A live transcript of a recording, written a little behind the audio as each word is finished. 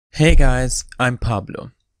Hey guys, I'm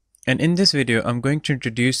Pablo, and in this video I'm going to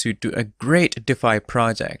introduce you to a great DeFi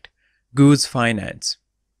project, Goose Finance.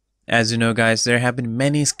 As you know guys, there have been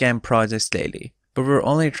many scam projects lately, but we're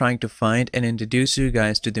only trying to find and introduce you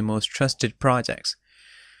guys to the most trusted projects.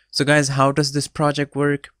 So guys, how does this project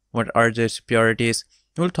work? What are their securities?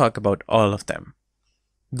 We'll talk about all of them.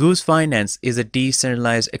 Goose Finance is a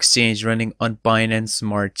decentralized exchange running on Binance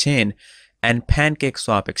Smart Chain and Pancake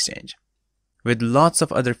swap exchange, with lots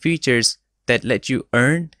of other features that let you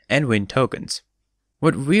earn and win tokens.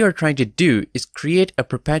 What we are trying to do is create a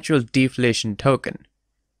perpetual deflation token,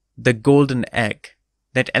 the golden egg,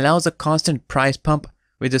 that allows a constant price pump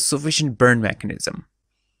with a sufficient burn mechanism.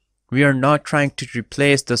 We are not trying to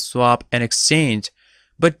replace the swap and exchange,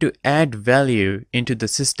 but to add value into the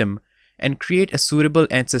system and create a suitable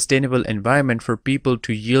and sustainable environment for people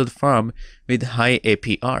to yield farm with high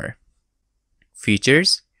APR.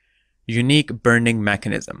 Features: unique burning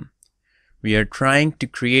mechanism. We are trying to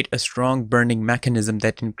create a strong burning mechanism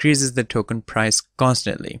that increases the token price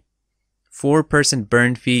constantly. 4%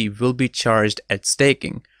 burn fee will be charged at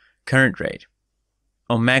staking, current rate.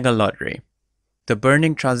 Omega lottery. The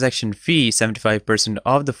burning transaction fee, 75%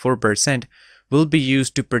 of the 4%, will be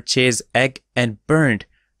used to purchase egg and burned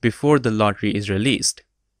before the lottery is released.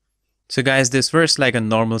 So guys, this works like a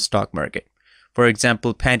normal stock market. For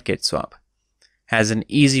example, Pancake swap has an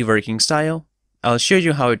easy working style. I'll show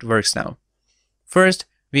you how it works now. First,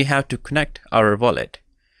 we have to connect our wallet.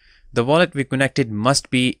 The wallet we connected must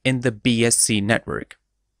be in the BSC network.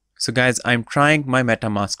 So guys, I'm trying my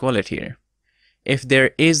MetaMask wallet here. If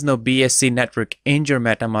there is no BSC network in your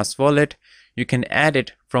MetaMask wallet, you can add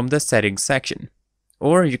it from the settings section,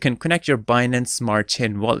 or you can connect your Binance Smart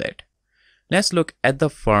Chain wallet. Let's look at the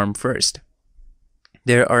farm first.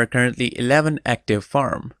 There are currently 11 active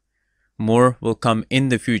farm. More will come in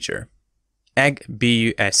the future. Egg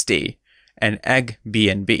BUSD and Egg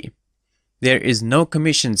BNB. There is no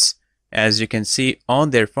commissions, as you can see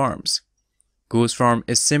on their farms. Goose Farm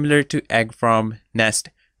is similar to Egg Farm Nest,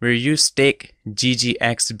 where you stake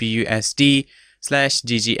GGX BUSD /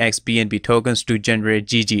 GGX BNB tokens to generate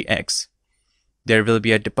GGX. There will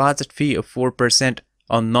be a deposit fee of 4%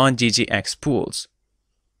 on non-GGX pools.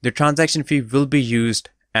 The transaction fee will be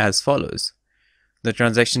used as follows. The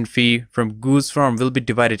transaction fee from Goose Farm will be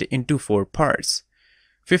divided into 4 parts.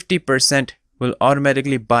 50% will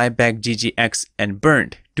automatically buy back GGX and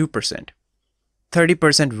burned, 2%.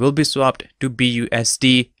 30% will be swapped to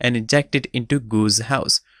BUSD and injected into Goose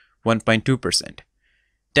House, 1.2%.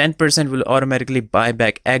 10% will automatically buy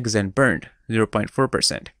back eggs and burned,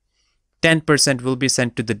 0.4%. 10% will be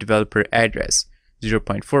sent to the developer address,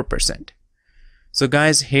 0.4%. So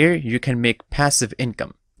guys, here you can make passive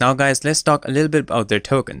income. Now guys, let's talk a little bit about their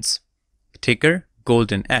tokens. Ticker,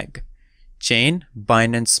 Golden Egg. Chain,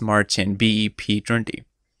 Binance Smart Chain BEP20.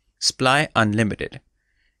 Supply, unlimited.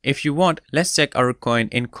 If you want, let's check our coin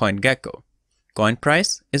in CoinGecko. Coin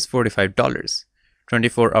price is $45.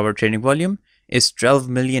 24-hour trading volume is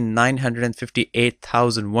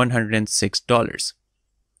 $12,958,106.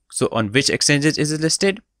 So on which exchanges is it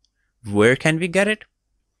listed? Where can we get it?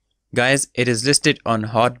 Guys, it is listed on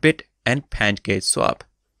Hotbit and Pancake swap.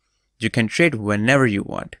 You can trade whenever you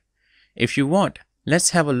want. If you want, let's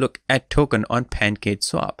have a look at token on Pancake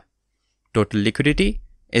swap. Total liquidity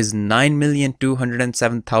is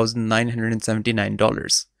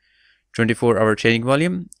 $9,207,979. 24-hour trading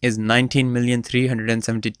volume is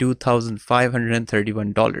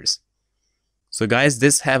 $19,372,531. So guys,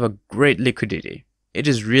 this have a great liquidity. It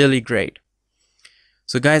is really great.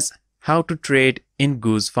 So guys, how to trade in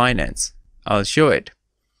Goose Finance? I'll show it.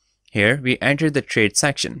 Here we enter the trade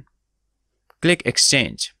section. Click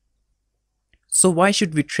exchange. So why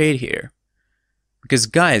should we trade here? Because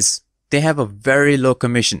guys, they have a very low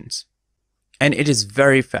commissions and it is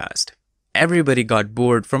very fast. Everybody got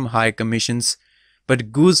bored from high commissions,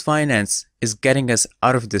 but Goose Finance is getting us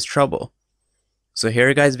out of this trouble. So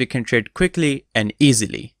here guys, we can trade quickly and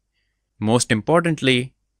easily. Most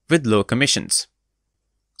importantly, with low commissions.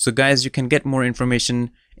 So guys, you can get more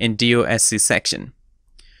information in DOSC section.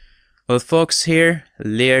 Well folks, here,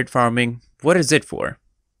 layered farming, what is it for?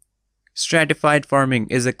 Stratified farming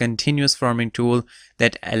is a continuous farming tool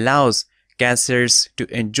that allows cashers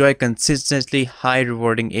to enjoy consistently high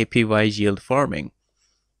rewarding APY yield farming.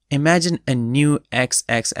 Imagine a new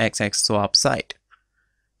XXXX swap site,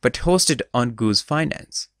 but hosted on Goose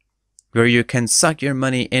Finance, where you can suck your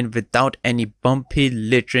money in without any bumpy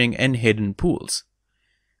littering and hidden pools.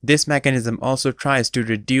 This mechanism also tries to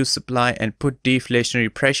reduce supply and put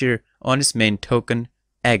deflationary pressure on its main token,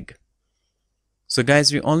 Egg. So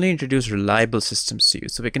guys, we only introduce reliable systems to you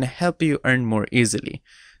so we can help you earn more easily.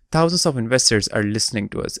 thousands of investors are listening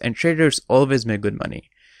to us, and traders always make good money.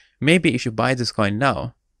 Maybe if you buy this coin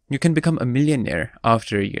now, you can become a millionaire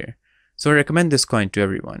after a year. So I recommend this coin to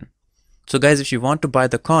everyone. So guys, if you want to buy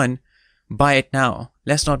the coin, buy it now.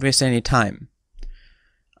 Let's not waste any time.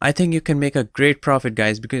 I think you can make a great profit,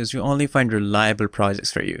 guys, because you only find reliable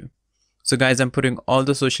projects for you. So guys, I'm putting all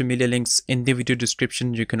the social media links in the video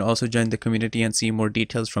description. You can also join the community and see more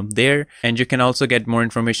details from there. And you can also get more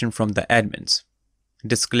information from the admins.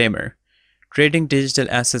 Disclaimer: trading digital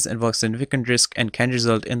assets involves significant risk and can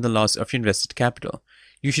result in the loss of your invested capital.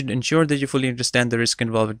 You should ensure that you fully understand the risk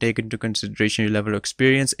involved and take into consideration your level of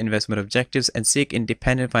experience, investment objectives, and seek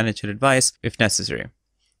independent financial advice if necessary.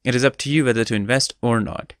 It is up to you whether to invest or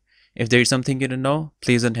not. If there is something you don't know,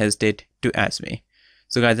 please don't hesitate to ask me.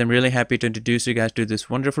 So guys, I'm really happy to introduce you guys to this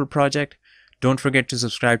wonderful project. Don't forget to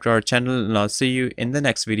subscribe to our channel, and I'll see you in the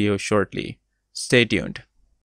next video shortly. Stay tuned.